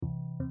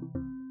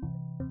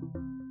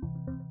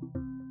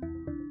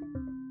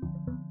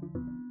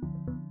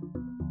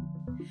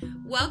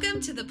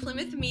Welcome to the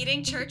Plymouth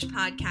Meeting Church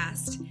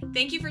podcast.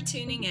 Thank you for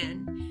tuning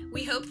in.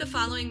 We hope the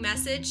following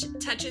message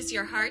touches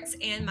your hearts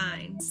and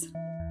minds.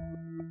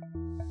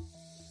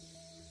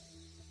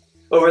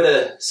 Over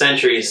the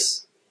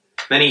centuries,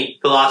 many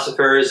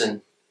philosophers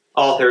and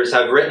authors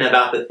have written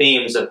about the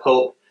themes of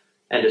hope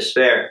and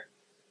despair.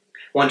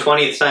 One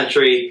 20th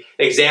century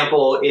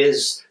example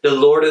is The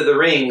Lord of the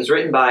Rings,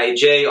 written by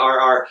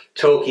J.R.R.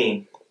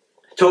 Tolkien.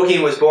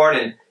 Tolkien was born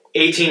in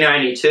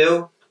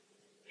 1892.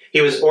 He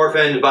was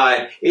orphaned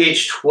by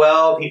age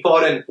 12. He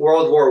fought in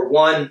World War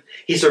I.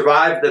 He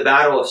survived the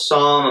Battle of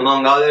Somme,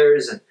 among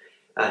others, and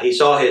he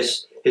saw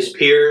his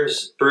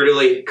peers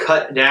brutally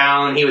cut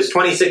down. He was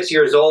 26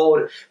 years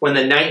old when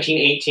the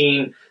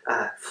 1918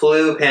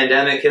 flu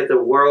pandemic hit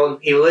the world.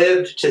 He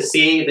lived to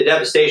see the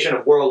devastation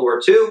of World War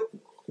II,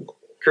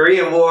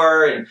 Korean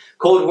War, and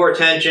Cold War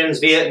tensions,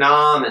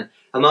 Vietnam, and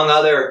among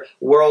other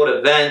world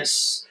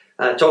events.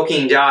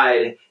 Tolkien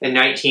died in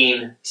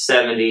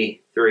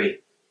 1973.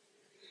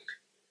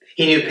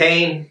 He knew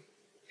pain,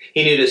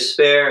 he knew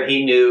despair,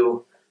 he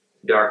knew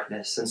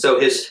darkness. And so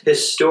his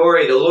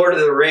story, The Lord of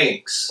the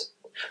Rings,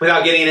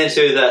 without getting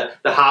into the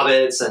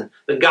hobbits and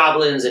the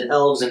goblins and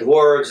elves and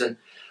dwarves and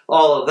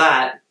all of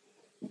that,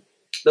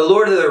 The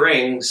Lord of the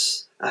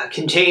Rings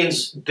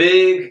contains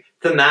big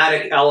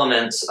thematic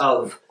elements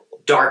of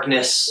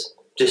darkness,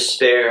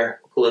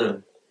 despair,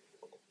 gloom.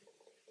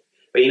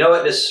 But you know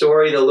what? This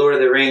story, The Lord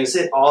of the Rings,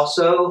 it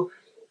also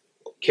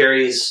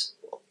carries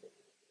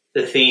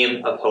the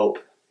theme of hope.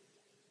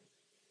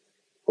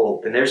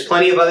 Hope. And there's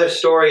plenty of other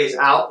stories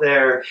out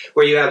there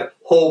where you have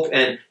hope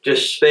and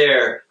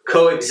despair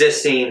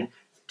coexisting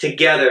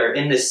together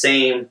in the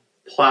same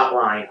plot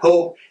line.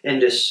 Hope and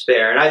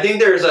despair. And I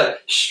think there's a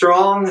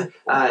strong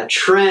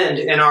trend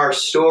in our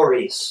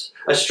stories,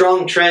 a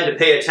strong trend to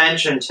pay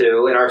attention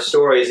to in our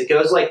stories. It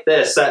goes like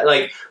this, that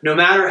like no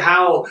matter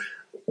how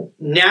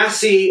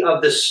nasty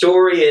of the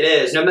story it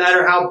is, no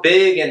matter how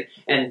big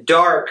and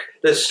dark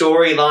the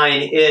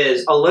storyline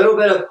is, a little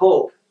bit of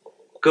hope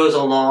goes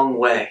a long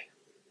way.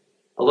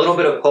 A little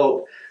bit of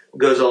hope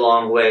goes a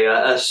long way.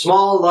 A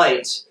small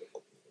light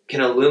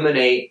can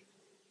illuminate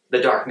the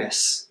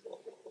darkness.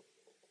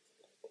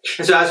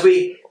 And so as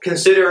we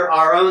consider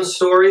our own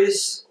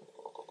stories,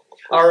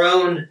 our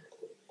own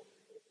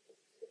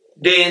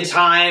day and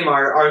time,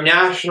 our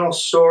national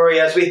story,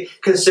 as we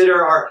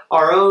consider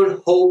our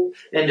own hope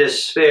and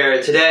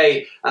despair,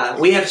 today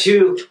we have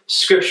two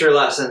scripture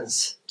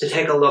lessons to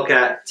take a look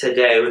at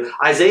today.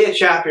 Isaiah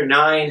chapter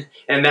 9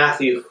 and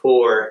Matthew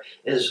 4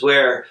 is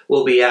where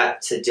we'll be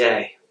at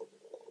today.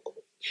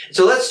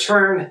 So let's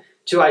turn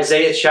to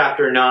Isaiah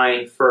chapter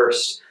 9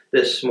 first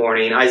this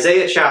morning.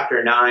 Isaiah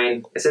chapter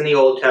 9, it's in the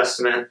Old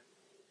Testament.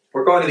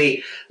 We're going to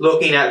be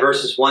looking at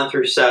verses 1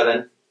 through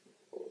 7.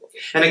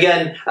 And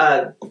again,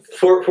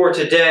 for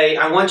today,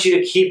 I want you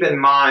to keep in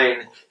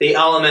mind the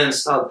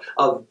elements of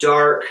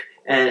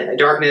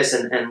darkness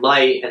and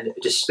light and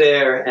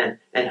despair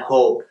and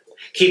hope.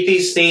 Keep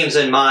these themes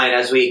in mind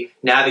as we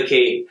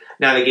navigate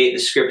the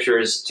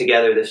scriptures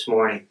together this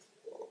morning.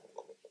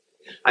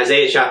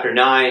 Isaiah chapter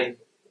 9,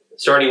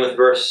 starting with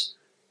verse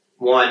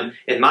 1.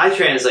 In my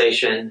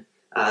translation,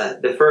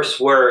 the first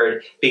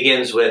word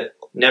begins with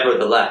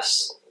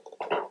nevertheless.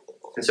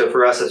 And so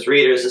for us as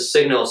readers, this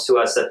signals to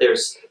us that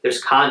there's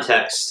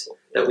context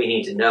that we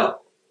need to know.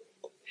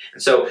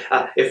 And so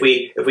if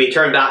we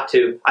turn back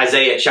to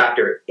Isaiah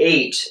chapter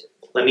 8,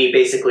 let me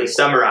basically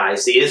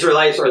summarize. The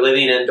Israelites are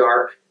living in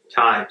dark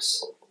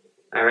times.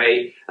 All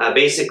right?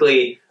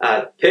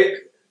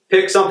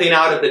 Pick something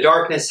out of the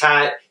darkness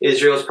hat.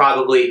 Israel's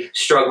probably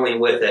struggling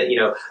with it.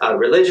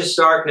 Religious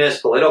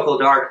darkness, political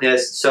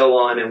darkness, and so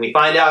on. And we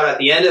find out at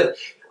the end of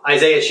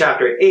Isaiah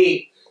chapter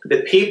 8,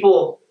 the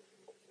people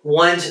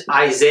want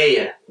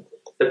Isaiah,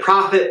 the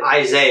prophet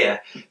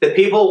Isaiah. The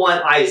people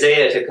want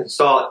Isaiah to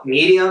consult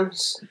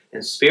mediums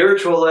and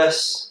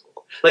spiritualists.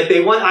 Like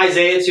they want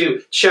Isaiah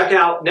to check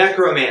out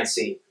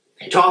necromancy,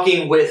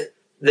 talking with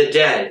the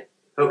dead.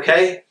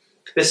 Okay?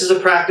 This is a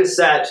practice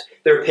that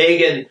their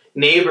pagan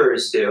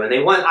neighbors do, and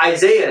they want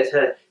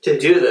Isaiah to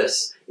do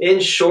this.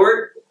 In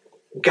short,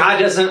 God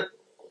doesn't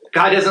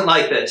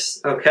like this,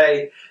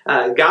 okay?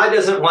 God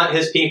doesn't want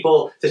his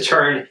people to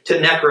turn to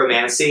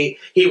necromancy.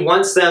 He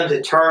wants them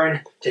to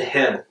turn to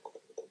him.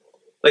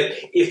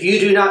 Like, if you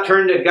do not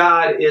turn to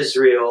God,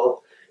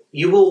 Israel,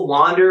 you will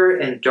wander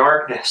in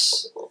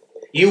darkness.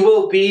 You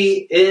will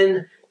be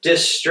in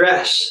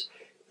distress.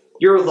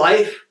 Your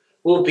life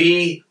will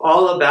be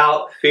all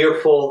about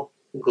fearful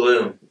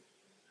gloom,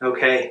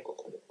 okay?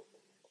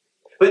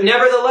 But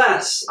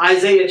nevertheless,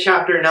 Isaiah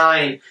chapter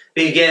 9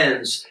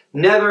 begins,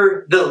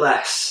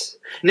 nevertheless,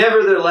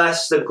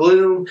 the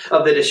gloom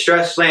of the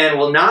distressed land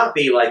will not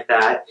be like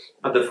that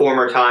of the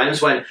former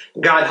times when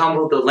God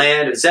humbled the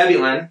land of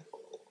Zebulun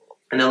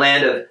and the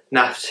land of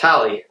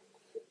Naphtali.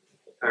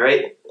 All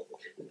right?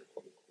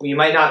 You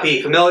might not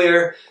be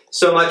familiar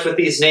so much with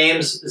these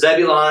names,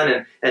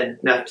 Zebulun and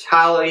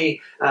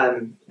Naphtali.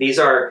 These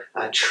are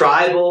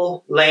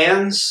tribal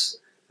lands,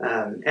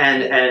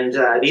 and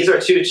these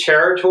are two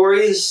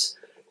territories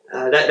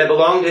that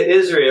belonged to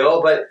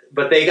Israel,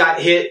 but they got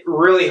hit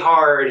really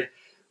hard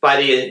by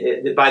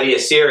the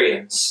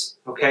Assyrians.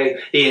 Okay,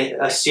 the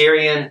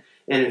Assyrian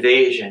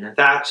invasion. In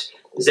fact,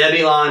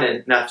 Zebulun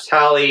and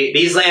Naphtali,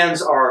 these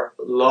lands are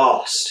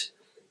lost.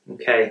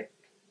 Okay,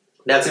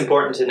 that's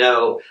important to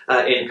know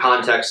in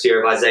context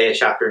here of Isaiah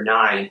chapter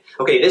 9.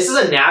 Okay, this is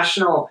a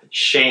national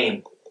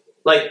shame.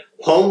 Like,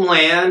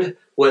 homeland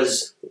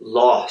was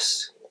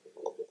lost.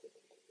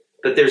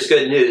 But there's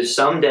good news.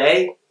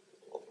 Someday,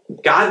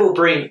 God will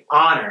bring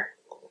honor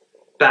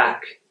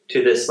back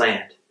to this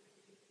land.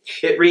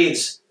 It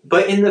reads,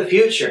 but in the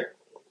future,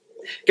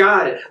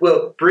 God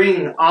will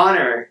bring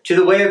honor to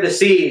the way of the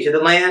sea, to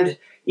the land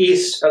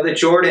east of the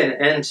Jordan,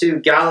 and to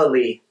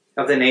Galilee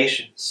of the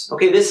nations.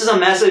 Okay, this is a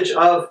message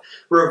of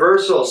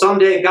reversal.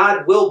 Someday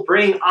God will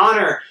bring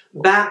honor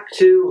back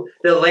to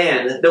the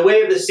land, the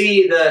way of the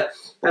sea, the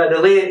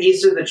land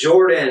east of the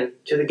Jordan,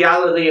 to the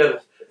Galilee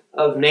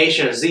of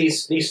nations.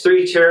 These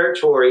three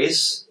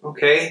territories.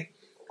 Okay,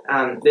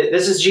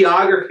 this is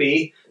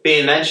geography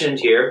being mentioned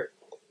here.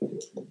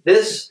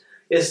 This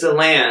is the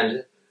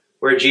land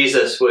where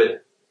Jesus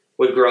would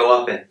grow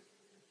up in,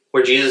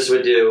 where Jesus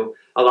would do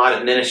a lot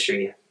of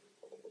ministry in.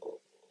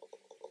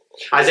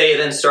 Isaiah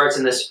then starts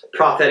in this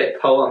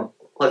prophetic poem.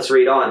 Let's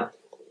read on.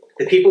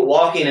 The people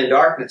walking in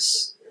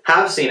darkness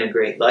have seen a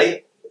great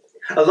light.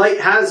 A light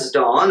has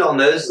dawned on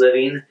those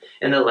living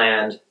in the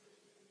land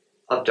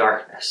of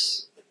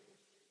darkness.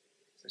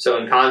 So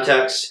in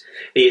context,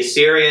 the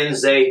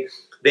Assyrians, they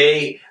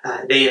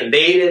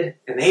invaded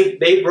and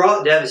they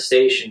brought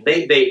devastation.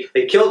 They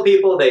killed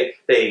people,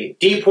 they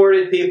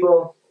deported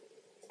people.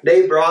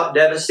 They brought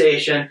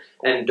devastation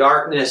and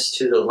darkness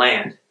to the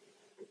land.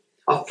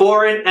 A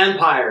foreign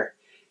empire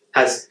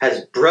has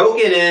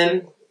broken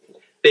in.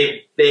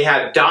 They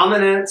have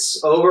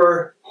dominance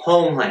over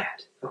homeland.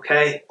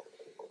 Okay?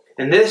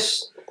 And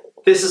this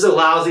is a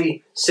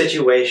lousy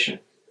situation.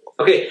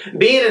 Okay,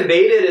 being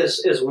invaded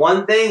is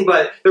one thing,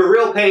 but the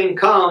real pain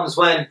comes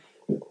when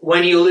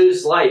you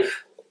lose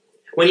life,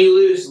 when you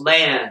lose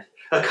land,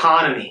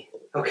 economy.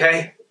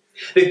 Okay?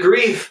 The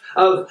grief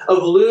of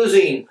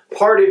losing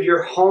part of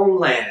your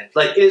homeland,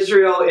 like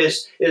Israel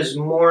is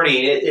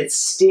mourning. It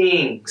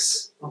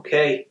stings.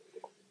 Okay?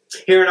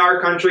 Here in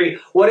our country,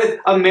 what if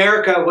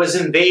America was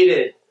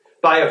invaded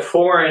by a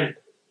foreign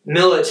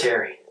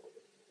military?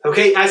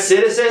 Okay, as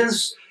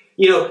citizens,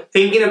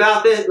 thinking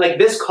about this, like,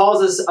 this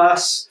causes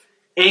us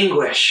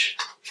anguish.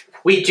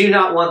 We do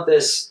not want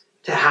this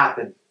to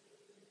happen.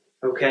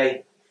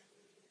 Okay?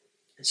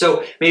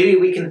 So maybe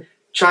we can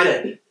try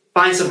to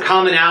find some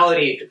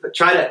commonality,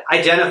 try to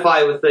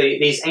identify with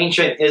these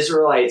ancient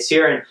Israelites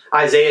here in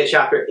Isaiah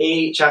chapter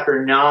 8,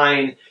 chapter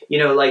 9,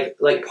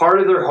 like part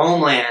of their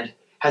homeland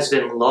has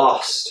been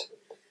lost.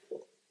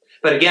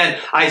 But again,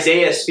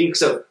 Isaiah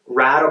speaks of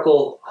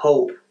radical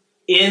hope.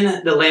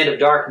 In the land of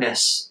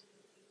darkness,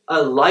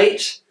 a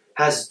light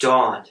has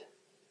dawned.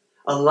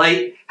 A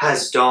light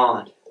has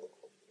dawned.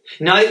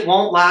 Night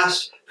won't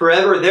last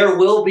forever. There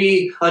will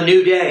be a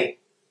new day.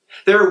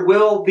 There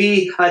will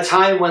be a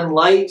time when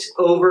light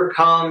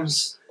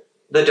overcomes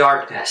the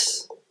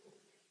darkness.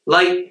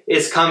 Light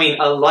is coming.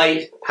 A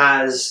light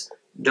has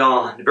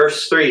dawned.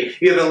 Verse 3,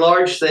 you have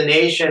enlarged the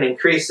nation,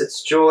 increased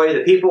its joy.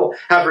 The people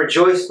have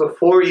rejoiced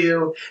before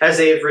you as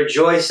they have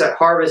rejoiced at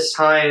harvest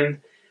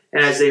time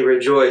and as they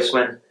rejoice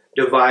when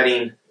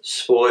dividing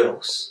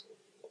spoils.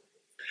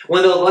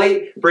 When the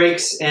light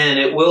breaks in,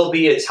 it will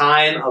be a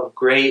time of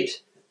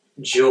great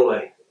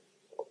joy,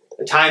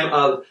 a time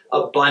of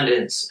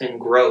abundance and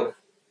growth.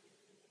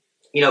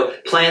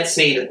 Plants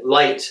need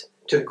light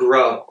to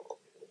grow,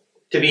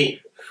 to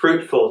be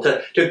fruitful,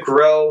 to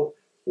grow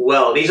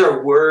well. These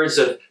are words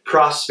of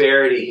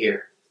prosperity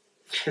here.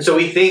 And so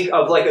we think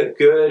of like a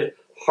good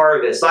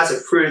harvest, lots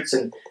of fruits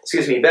and,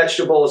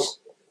 vegetables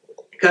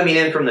coming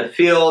in from the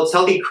fields.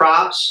 Healthy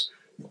crops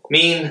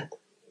mean,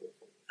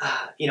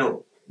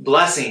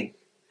 blessing.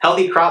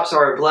 Healthy crops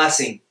are a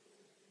blessing.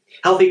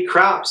 Healthy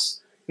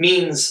crops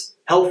means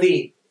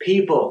healthy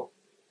people.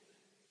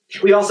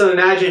 We also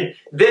imagine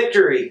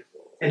victory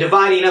and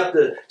dividing up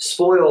the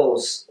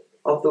spoils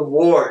of the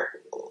war.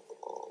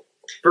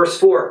 Verse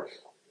 4,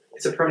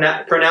 it's a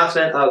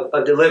pronouncement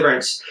of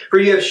deliverance. For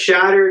you have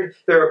shattered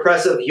their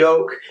oppressive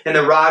yoke and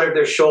the rod of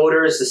their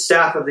shoulders, the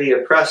staff of the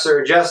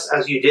oppressor, just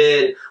as you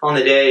did on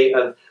the day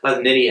of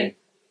Midian.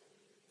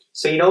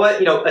 So you know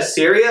what?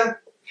 Assyria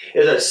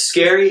is a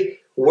scary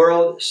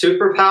world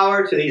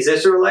superpower to these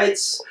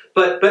Israelites.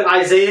 But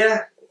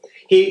Isaiah,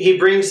 he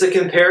brings the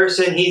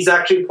comparison. He's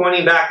actually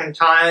pointing back in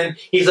time.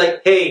 He's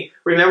like, hey,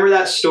 remember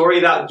that story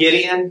about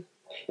Gideon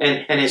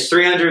and his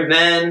 300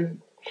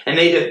 men? And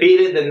they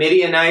defeated the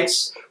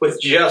Midianites with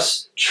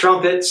just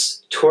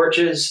trumpets,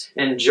 torches,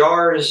 and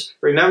jars.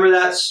 Remember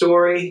that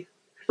story?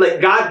 Like,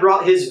 God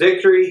brought his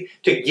victory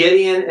to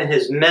Gideon and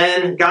his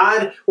men.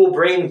 God will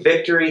bring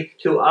victory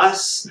to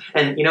us.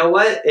 And you know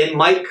what? It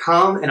might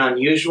come in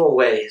unusual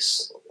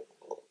ways.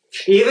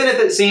 Even if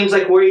it seems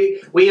like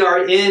we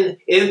are in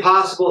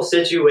impossible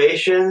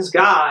situations,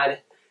 God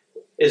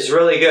is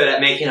really good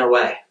at making a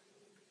way.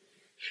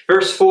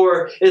 Verse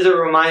 4 is a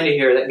reminder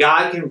here that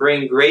God can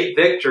bring great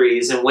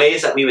victories in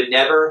ways that we would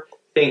never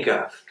think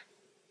of.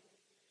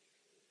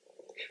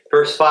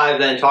 Verse 5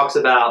 then talks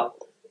about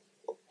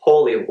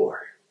holy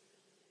war.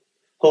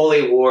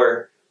 Holy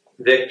war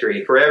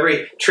victory. For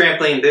every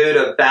trampling boot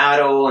of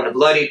battle and the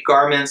bloodied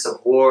garments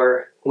of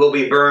war will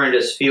be burned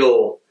as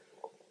fuel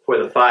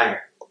for the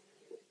fire.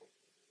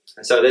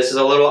 And so this is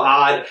a little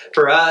odd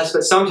for us,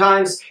 but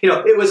sometimes,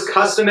 it was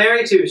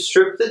customary to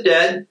strip the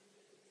dead.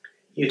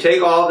 You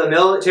take all the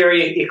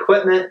military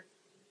equipment,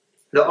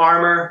 the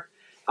armor,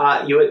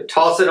 you would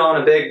toss it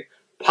on a big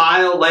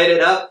pile, light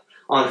it up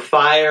on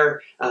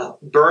fire,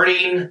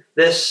 burning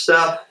this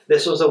stuff.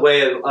 This was a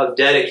way of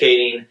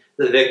dedicating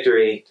the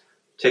victory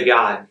to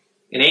God.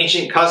 An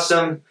ancient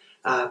custom,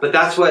 but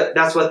that's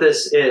what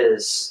this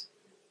is.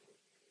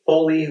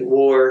 Holy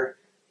war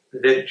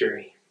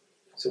victory.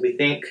 So we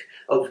think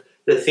of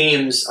the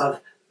themes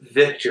of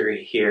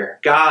victory here.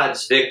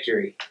 God's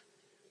victory.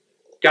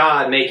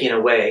 God making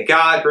a way.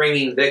 God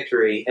bringing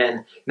victory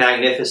in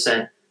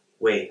magnificent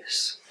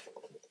ways.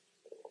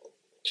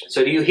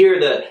 So do you hear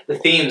the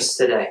themes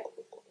today?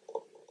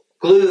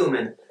 Gloom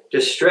and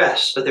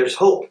distress, but there's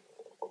hope.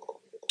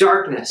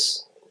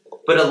 Darkness,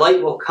 but a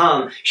light will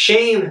come.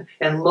 Shame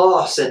and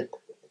loss and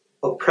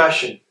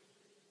oppression,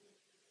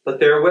 but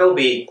there will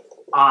be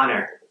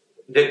honor,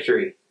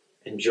 victory,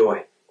 and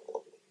joy.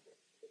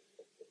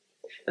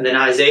 And then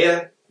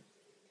Isaiah,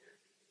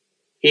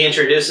 he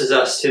introduces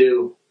us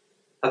to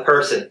a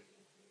person,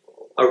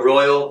 a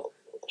royal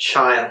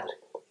child.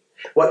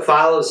 What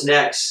follows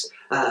next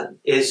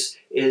is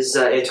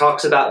it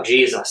talks about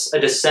Jesus, a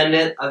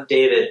descendant of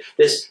David,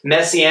 this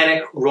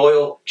messianic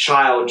royal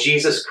child,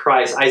 Jesus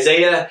Christ.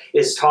 Isaiah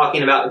is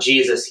talking about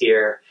Jesus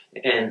here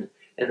in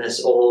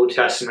this Old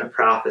Testament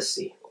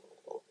prophecy.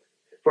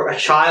 For a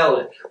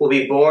child will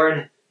be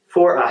born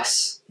for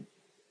us.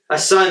 A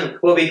son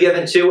will be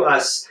given to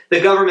us. The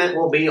government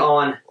will be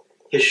on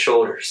his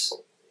shoulders.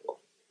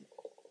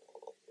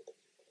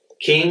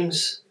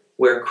 Kings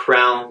wear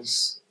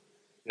crowns,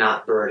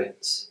 not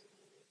burdens.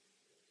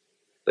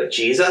 But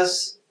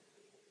Jesus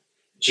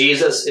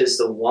is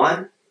the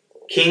one,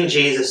 King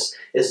Jesus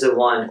is the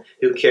one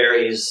who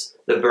carries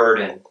the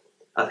burden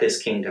of his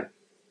kingdom.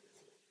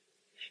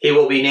 He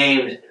will be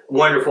named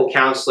Wonderful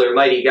Counselor,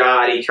 Mighty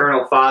God,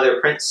 Eternal Father,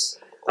 Prince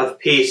of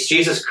Peace.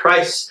 Jesus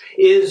Christ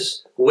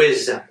is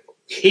wisdom.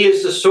 He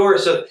is the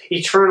source of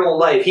eternal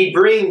life. He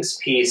brings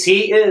peace.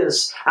 He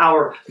is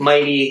our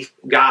mighty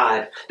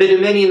God. The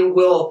dominion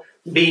will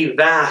be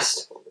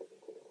vast,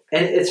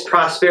 and its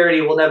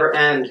prosperity will never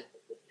end.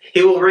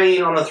 He will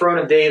reign on the throne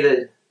of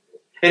David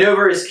and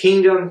over his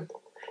kingdom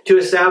to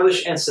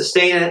establish and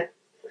sustain it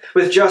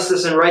with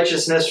justice and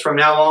righteousness from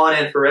now on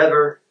and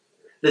forever.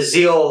 The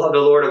zeal of the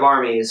Lord of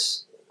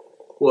armies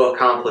will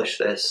accomplish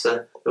this.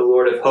 The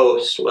Lord of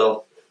hosts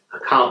will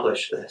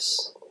accomplish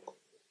this.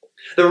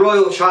 The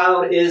royal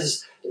child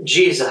is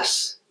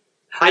Jesus.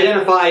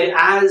 Identified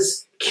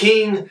as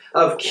King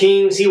of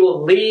Kings, he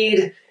will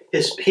lead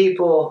his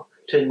people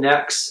to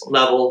next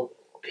level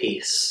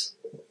peace.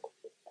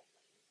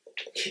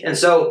 And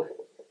so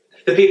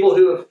the people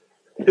who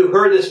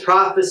heard this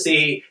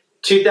prophecy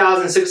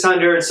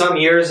 2,600 some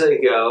years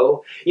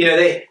ago,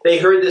 they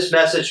heard this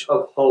message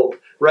of hope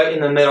right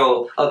in the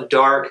middle of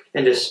dark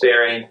and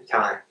despairing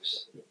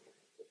times.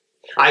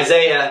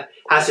 Isaiah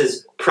has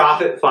his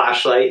prophet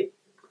flashlight,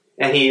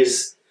 and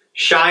he's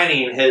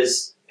shining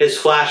his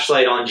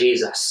flashlight on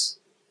Jesus.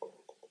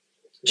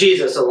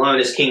 Jesus alone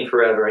is King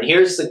forever. And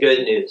here's the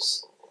good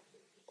news.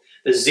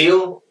 The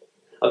zeal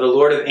of the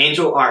Lord of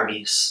angel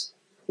armies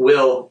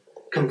will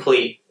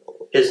complete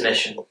his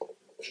mission.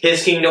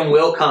 His kingdom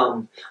will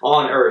come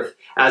on earth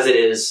as it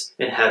is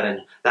in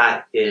heaven.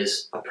 That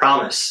is a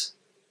promise.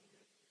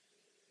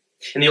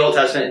 In the Old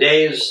Testament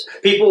days,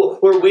 people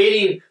were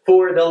waiting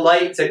for the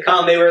light to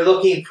come. They were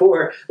looking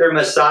for their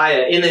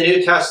Messiah. In the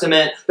New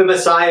Testament, the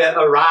Messiah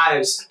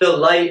arrives. The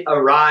light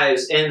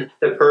arrives in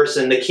the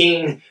person, the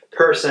King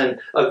person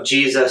of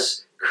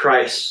Jesus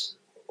Christ.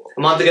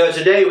 A month ago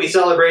today, we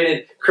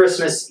celebrated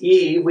Christmas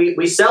Eve.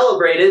 We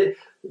celebrated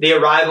the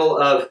arrival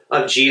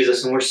of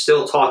Jesus, and we're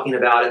still talking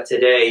about it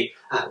today.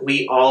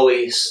 We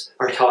always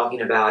are talking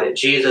about it.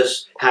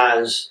 Jesus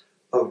has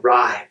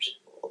arrived.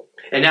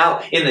 And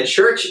now, in the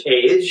church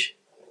age,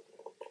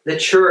 the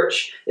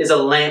church is a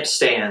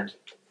lampstand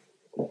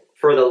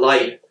for the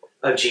light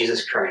of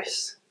Jesus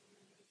Christ.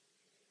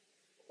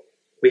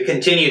 We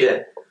continue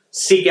to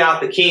seek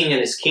out the King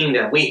and his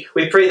kingdom. We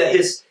pray that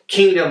his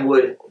kingdom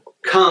would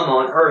come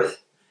on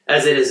earth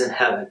as it is in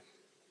heaven.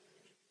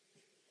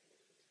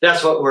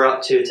 That's what we're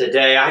up to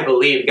today. I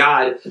believe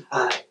God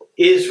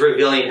is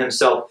revealing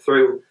himself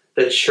through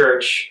the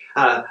church.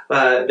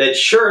 The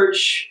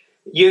church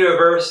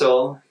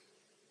universal.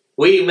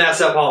 We mess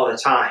up all the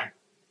time.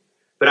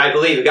 But I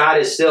believe God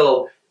is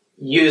still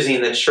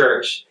using the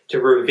church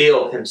to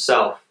reveal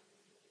himself.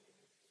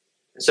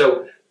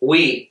 So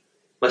we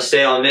must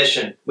stay on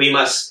mission. We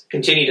must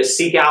continue to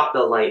seek out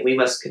the light. We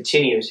must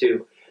continue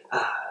to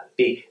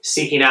be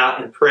seeking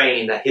out and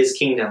praying that his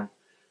kingdom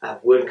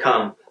would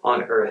come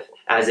on earth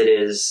as it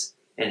is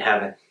in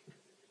heaven.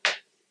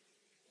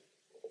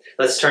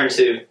 Let's turn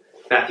to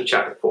Matthew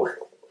chapter 4.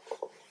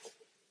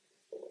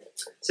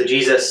 So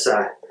Jesus,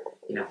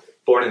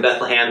 born in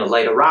Bethlehem, the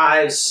light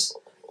arrives.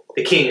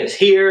 The king is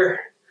here.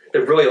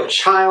 The royal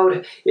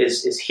child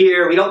is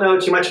here. We don't know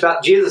too much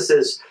about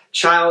Jesus'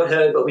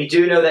 childhood, but we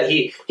do know that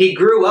he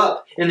grew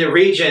up in the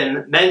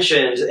region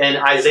mentioned in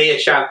Isaiah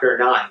chapter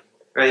 9,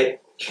 right?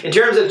 In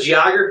terms of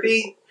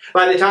geography,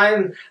 by the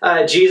time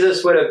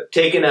Jesus would have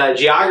taken a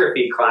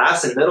geography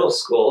class in middle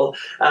school,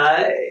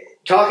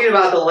 talking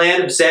about the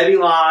land of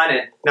Zebulun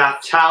and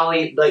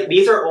Naphtali, like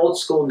these are old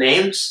school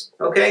names,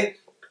 okay?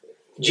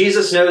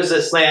 Jesus knows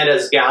this land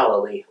as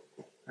Galilee,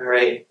 all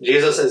right?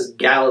 Jesus is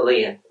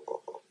Galilean.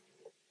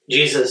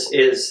 Jesus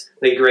is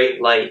the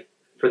great light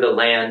for the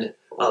land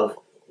of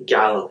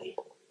Galilee.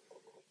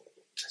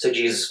 So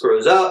Jesus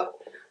grows up.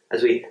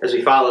 As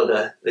we follow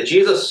the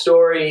Jesus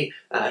story,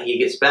 he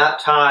gets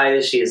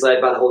baptized. He is led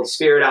by the Holy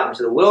Spirit out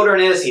into the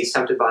wilderness. He's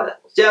tempted by the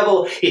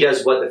devil. He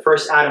does what the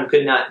first Adam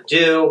could not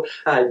do.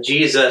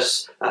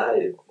 Jesus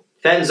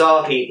fends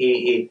off.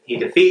 He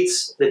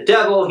defeats the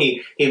devil.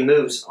 He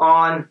moves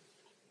on.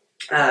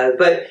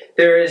 But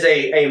there is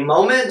a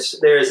moment,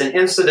 there is an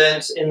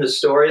incident in the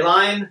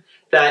storyline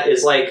that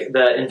is like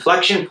the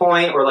inflection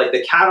point or like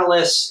the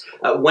catalyst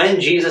when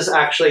Jesus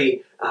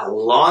actually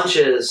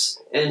launches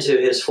into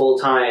his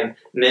full-time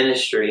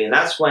ministry. And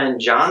that's when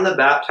John the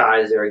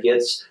Baptizer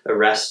gets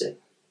arrested.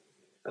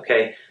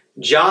 Okay,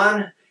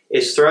 John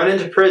is thrown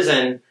into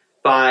prison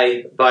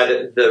by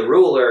the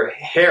ruler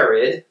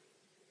Herod.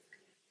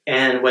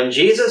 And when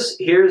Jesus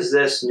hears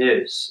this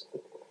news,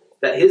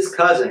 that his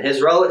cousin,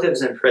 his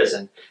relative's in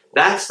prison,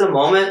 that's the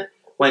moment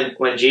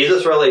when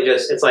Jesus really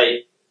it's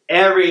like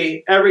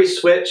every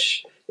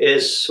switch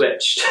is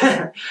switched.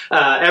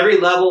 Every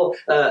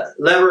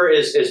lever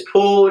is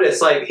pulled.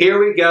 It's like,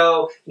 here we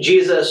go.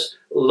 Jesus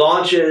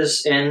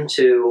launches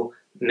into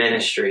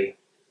ministry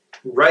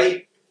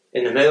right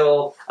in the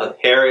middle of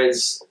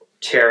Herod's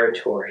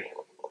territory.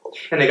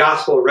 And the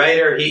gospel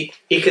writer,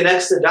 he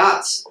connects the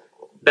dots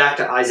back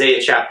to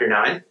Isaiah chapter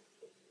 9.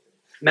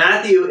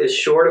 Matthew is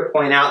sure to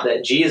point out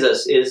that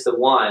Jesus is the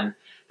one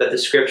that the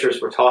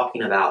scriptures were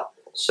talking about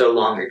so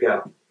long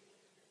ago.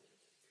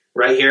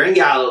 Right here in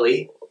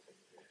Galilee,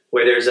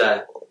 where there's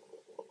a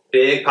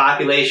big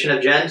population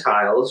of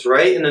Gentiles,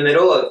 right in the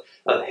middle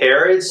of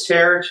Herod's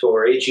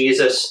territory,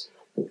 Jesus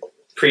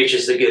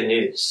preaches the good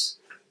news.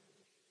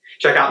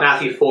 Check out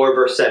Matthew 4,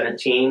 verse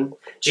 17.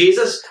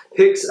 Jesus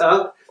picks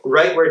up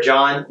right where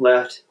John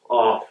left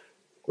off.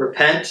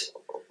 Repent,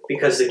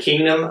 because the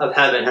kingdom of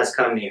heaven has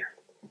come near.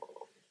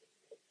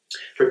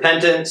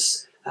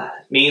 Repentance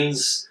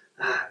means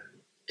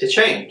to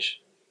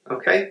change,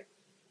 okay?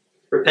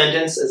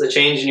 Repentance is a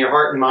change in your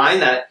heart and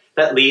mind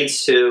that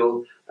leads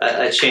to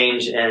a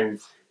change in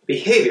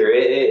behavior.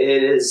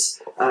 It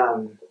is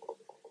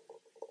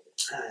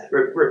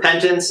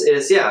repentance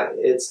is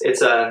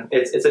it's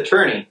a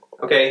turning,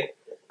 okay?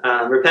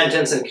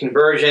 Repentance and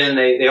conversion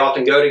they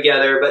often go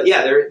together, but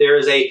there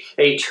is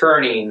a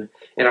turning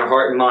in our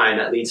heart and mind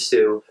that leads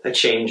to a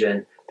change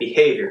in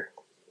behavior.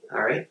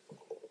 All right.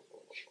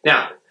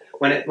 Now,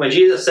 when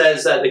Jesus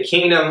says that the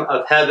kingdom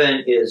of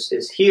heaven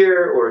is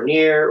here or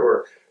near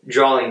or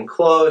drawing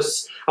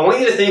close, I want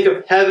you to think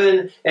of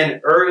heaven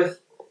and earth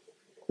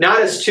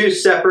not as two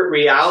separate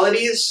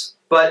realities,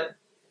 but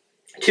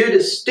two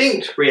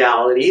distinct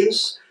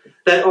realities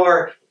that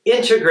are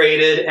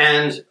integrated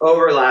and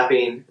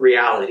overlapping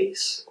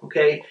realities.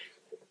 Okay?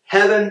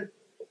 Heaven,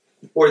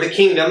 or the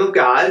kingdom of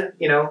God,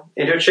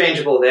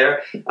 interchangeable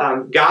there.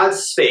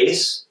 God's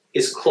space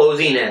is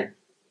closing in.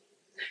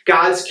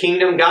 God's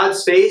kingdom, God's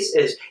space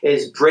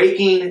is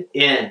breaking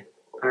in.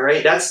 All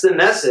right, that's the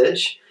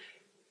message.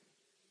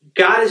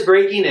 God is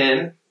breaking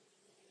in.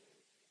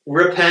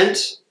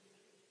 Repent,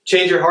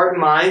 change your heart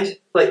and mind,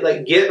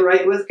 like get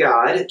right with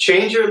God,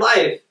 change your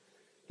life.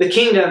 The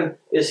kingdom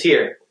is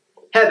here.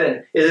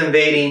 Heaven is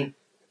invading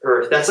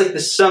earth. That's like the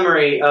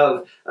summary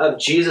of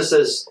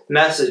Jesus'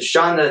 message.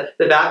 John the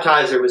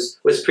Baptizer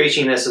was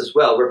preaching this as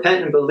well.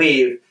 Repent and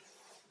believe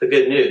the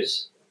good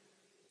news.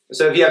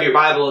 So if you have your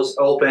Bibles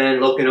open,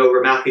 looking over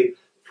Matthew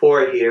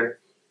 4 here,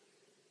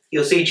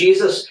 you'll see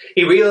Jesus,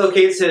 he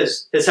relocates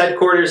his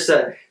headquarters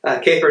to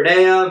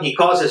Capernaum. He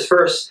calls his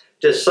first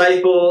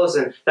disciples,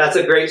 and that's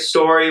a great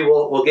story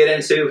we'll get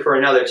into for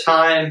another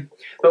time.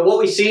 But what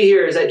we see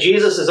here is that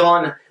Jesus is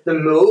on the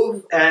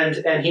move,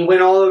 and he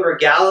went all over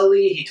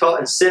Galilee. He taught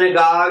in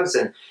synagogues,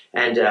 and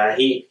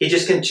he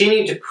just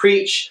continued to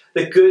preach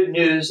the good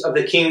news of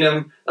the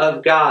kingdom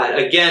of God.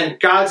 Again,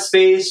 God's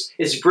space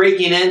is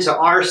breaking into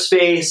our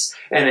space,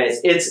 and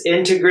it's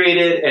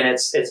integrated, and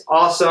it's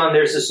awesome.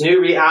 There's this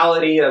new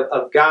reality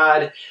of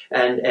God,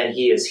 and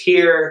he is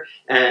here,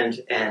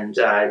 and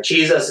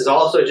Jesus is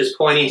also just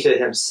pointing to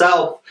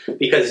himself,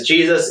 because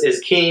Jesus is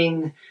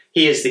king.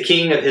 He is the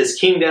king of his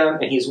kingdom,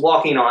 and he's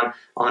walking on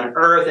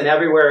earth, and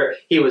everywhere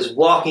he was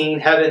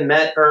walking, heaven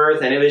met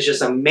earth, and it was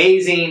just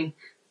amazing.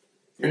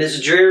 In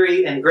this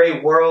dreary and gray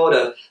world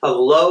of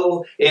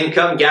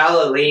low-income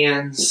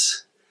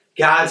Galileans,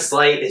 God's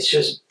light is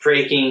just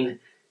breaking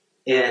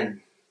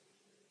in.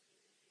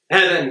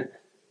 Heaven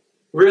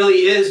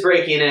really is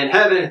breaking in.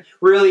 Heaven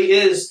really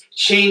is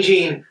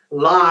changing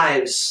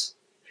lives.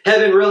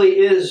 Heaven really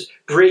is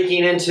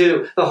breaking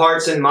into the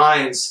hearts and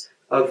minds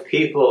of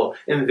people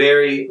in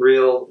very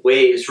real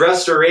ways.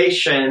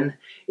 Restoration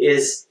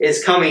is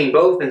coming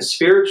both in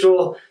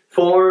spiritual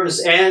forms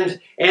and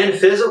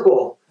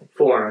physical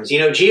forms.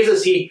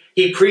 Jesus, he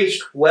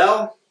preached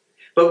well,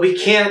 but we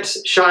can't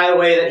shy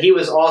away that he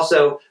was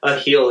also a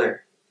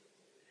healer.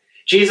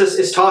 Jesus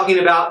is talking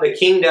about the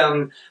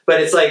kingdom, but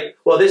it's like,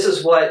 well, this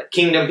is what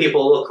kingdom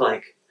people look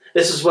like.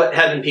 This is what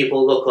heaven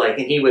people look like,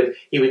 and he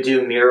would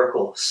do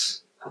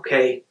miracles.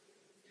 Okay?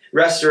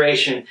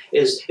 Restoration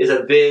is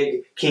a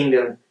big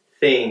kingdom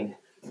thing.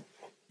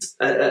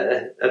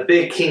 A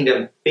big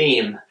kingdom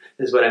theme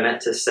is what I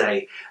meant to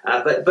say.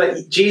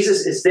 But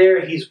Jesus is there.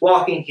 He's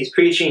walking. He's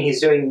preaching.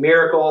 He's doing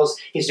miracles.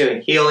 He's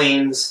doing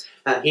healings.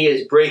 He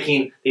is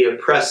breaking the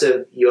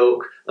oppressive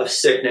yoke of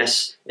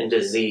sickness and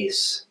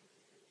disease.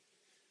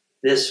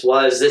 This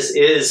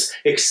is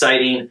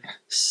exciting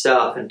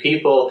stuff. And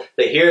people,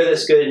 they hear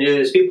this good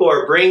news. People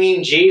are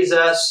bringing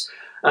Jesus,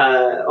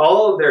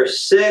 all of their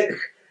sick,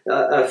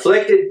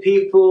 afflicted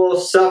people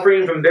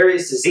suffering from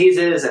various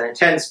diseases and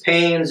intense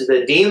pains,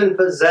 the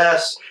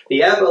demon-possessed,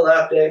 the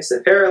epileptics, the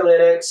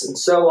paralytics, and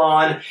so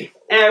on.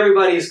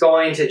 Everybody's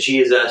going to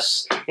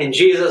Jesus, and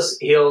Jesus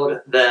healed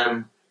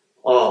them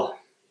all.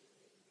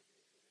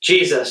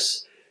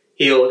 Jesus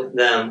healed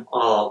them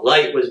all.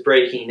 Light was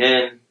breaking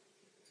in.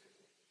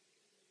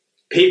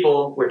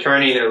 People were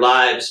turning their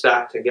lives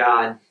back to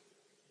God.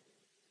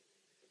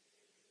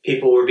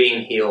 People were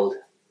being healed.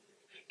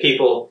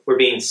 People were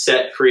being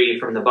set free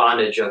from the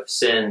bondage of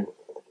sin,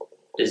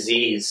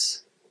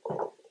 disease,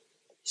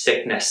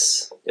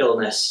 sickness,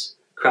 illness,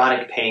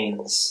 chronic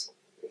pains.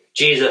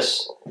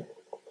 Jesus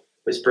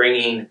was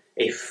bringing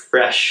a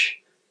fresh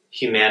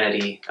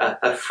humanity,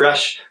 a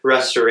fresh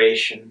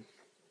restoration.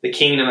 The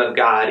kingdom of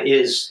God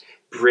is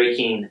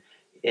breaking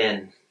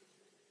in.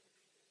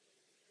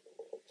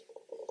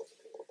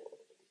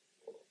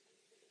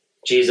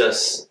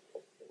 Jesus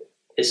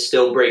is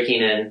still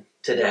breaking in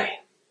today.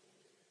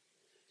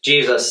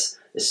 Jesus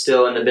is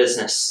still in the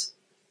business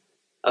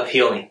of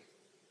healing.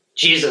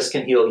 Jesus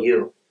can heal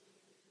you.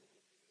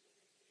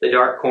 The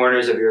dark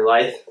corners of your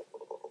life,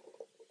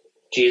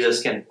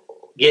 Jesus can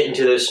get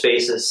into those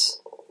spaces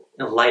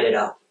and light it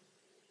up.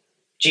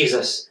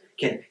 Jesus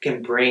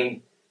can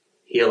bring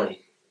healing.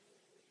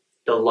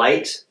 The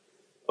light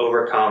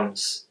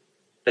overcomes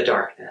the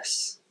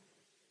darkness.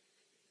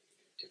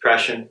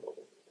 Depression,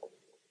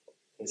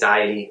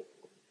 anxiety,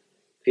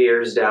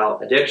 fears,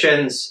 doubt,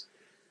 addictions,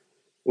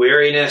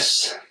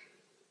 weariness,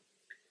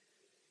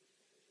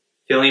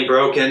 feeling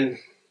broken,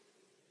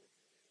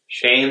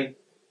 shame,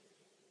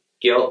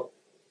 guilt,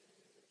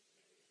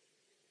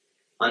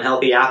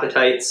 unhealthy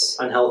appetites,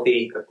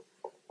 unhealthy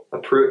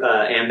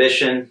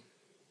ambition,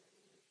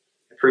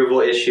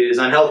 approval issues,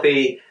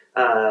 unhealthy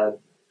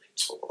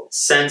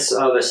sense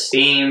of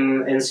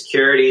esteem,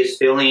 insecurities,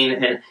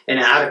 feeling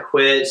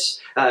inadequate.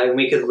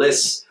 We could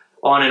list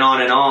on and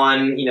on and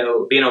on,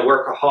 being a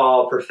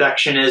workaholic,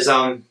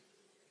 perfectionism,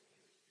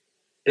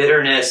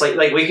 bitterness,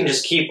 like we can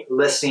just keep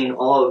listing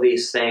all of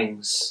these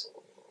things.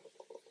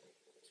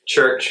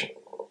 Church,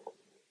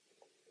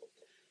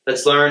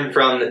 let's learn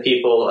from the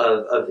people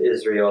of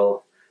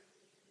Israel.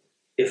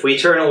 If we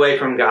turn away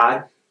from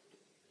God,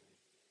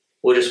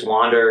 we'll just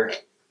wander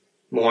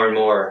more and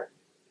more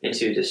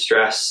into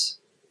distress,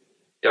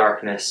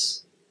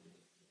 darkness,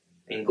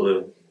 and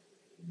gloom.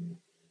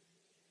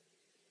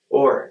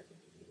 Or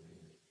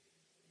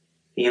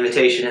the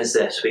invitation is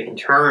this: we can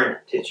turn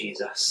to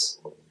Jesus,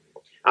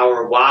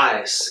 our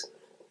wise,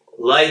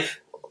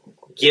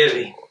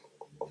 life-giving,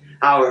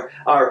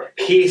 our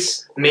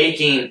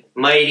peace-making,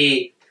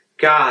 mighty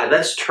God.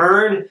 Let's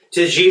turn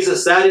to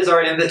Jesus. That is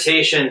our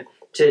invitation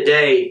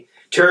today.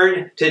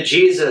 Turn to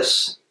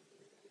Jesus.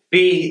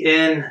 Be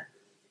in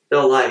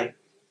the light.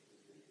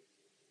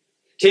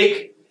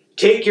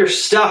 Take your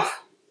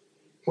stuff,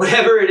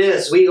 whatever it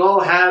is. We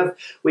all have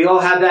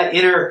that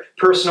inner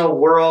personal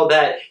world,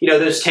 that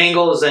those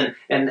tangles and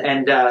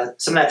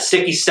some of that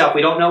sticky stuff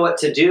we don't know what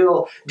to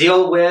deal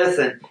with,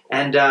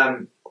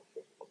 and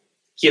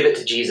give it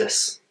to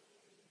Jesus.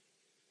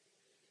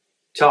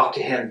 Talk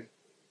to him.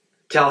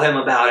 Tell him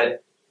about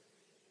it.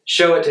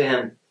 Show it to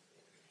him.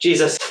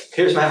 Jesus,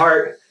 here's my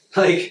heart.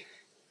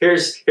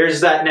 Here's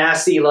that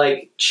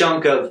nasty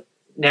chunk of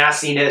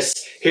nastiness.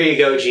 Here you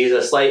go,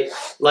 Jesus. Light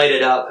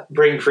it up.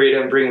 Bring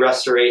freedom. Bring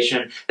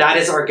restoration. That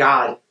is our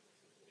God.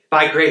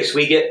 By grace,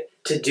 we get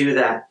to do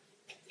that.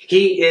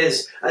 He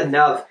is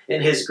enough,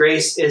 and his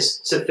grace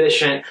is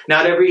sufficient.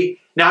 Not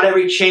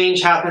every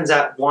change happens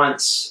at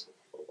once.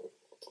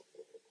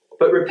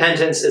 But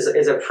repentance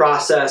is a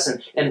process,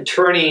 and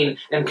turning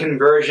and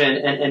conversion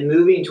and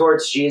moving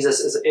towards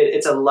Jesus it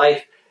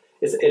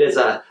is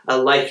a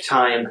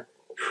lifetime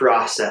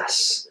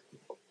process.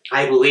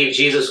 I believe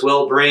Jesus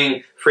will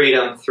bring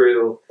freedom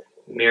through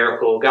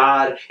miracle.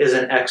 God is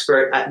an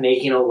expert at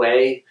making a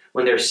way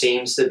when there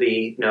seems to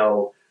be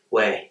no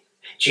way.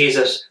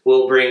 Jesus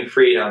will bring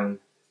freedom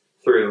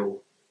through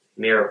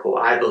miracle.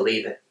 I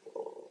believe it.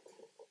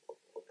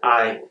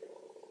 I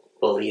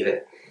believe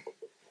it.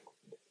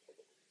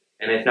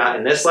 And if not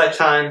in this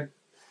lifetime,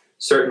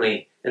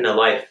 certainly in the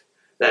life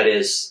that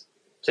is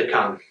to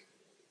come,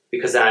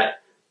 because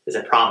that is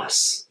a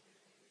promise.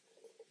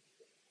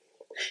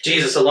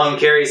 Jesus alone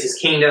carries his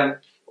kingdom.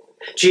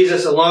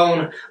 Jesus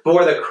alone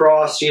bore the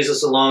cross.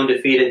 Jesus alone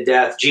defeated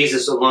death.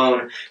 Jesus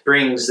alone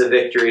brings the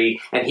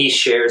victory, and he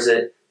shares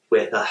it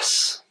with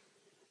us.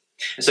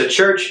 And so,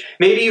 church,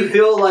 maybe you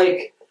feel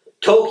like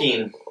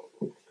Tolkien,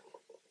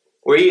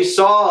 where you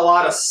saw a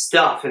lot of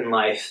stuff in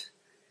life,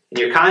 and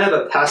you're kind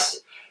of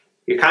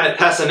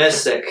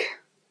pessimistic.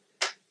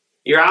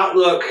 Your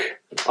outlook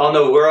on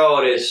the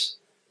world is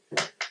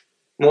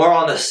more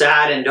on the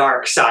sad and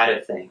dark side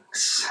of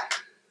things.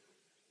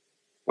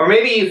 Or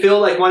maybe you feel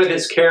like one of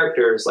his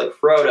characters, like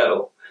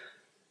Frodo,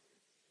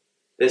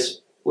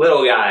 this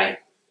little guy,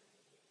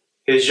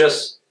 who's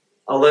just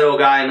a little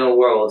guy in the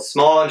world,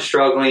 small and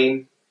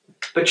struggling,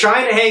 but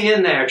trying to hang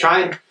in there,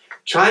 trying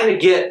to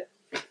get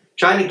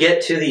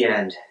to the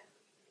end.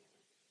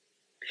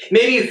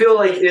 Maybe you feel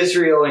like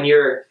Israel and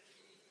you're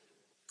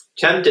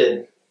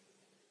tempted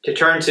to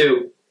turn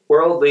to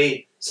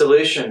worldly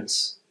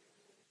solutions.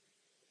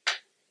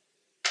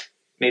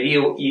 Maybe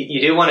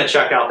you do want to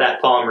check out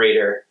that palm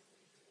reader.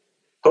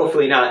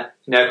 Hopefully not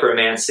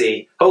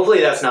necromancy.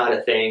 Hopefully that's not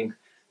a thing.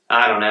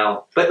 I don't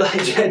know. But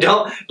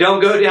don't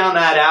go down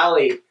that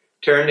alley.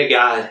 Turn to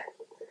God.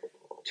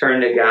 Turn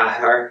to God.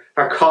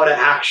 Our call to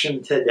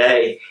action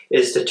today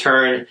is to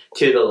turn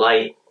to the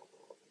light.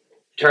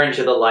 Turn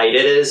to the light.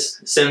 It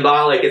is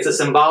symbolic. It's a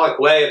symbolic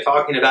way of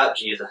talking about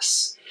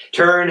Jesus.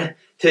 Turn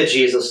to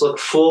Jesus. Look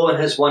full in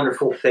his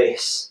wonderful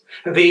face.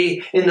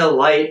 Be in the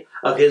light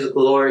of his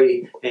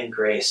glory and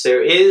grace.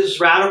 There is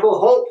radical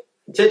hope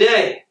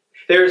today.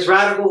 There is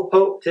radical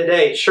hope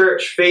today.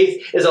 Church,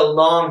 faith is a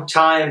long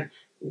time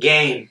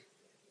game.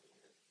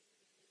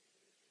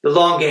 The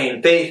long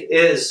game. Faith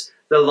is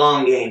the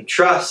long game.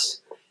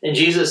 Trust in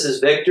Jesus'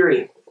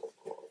 victory.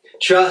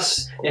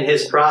 Trust in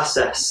his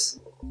process.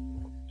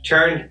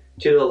 Turn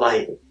to the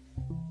light,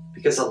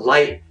 because the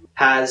light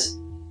has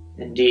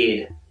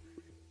indeed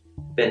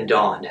been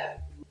dawned.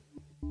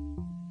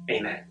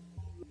 Amen.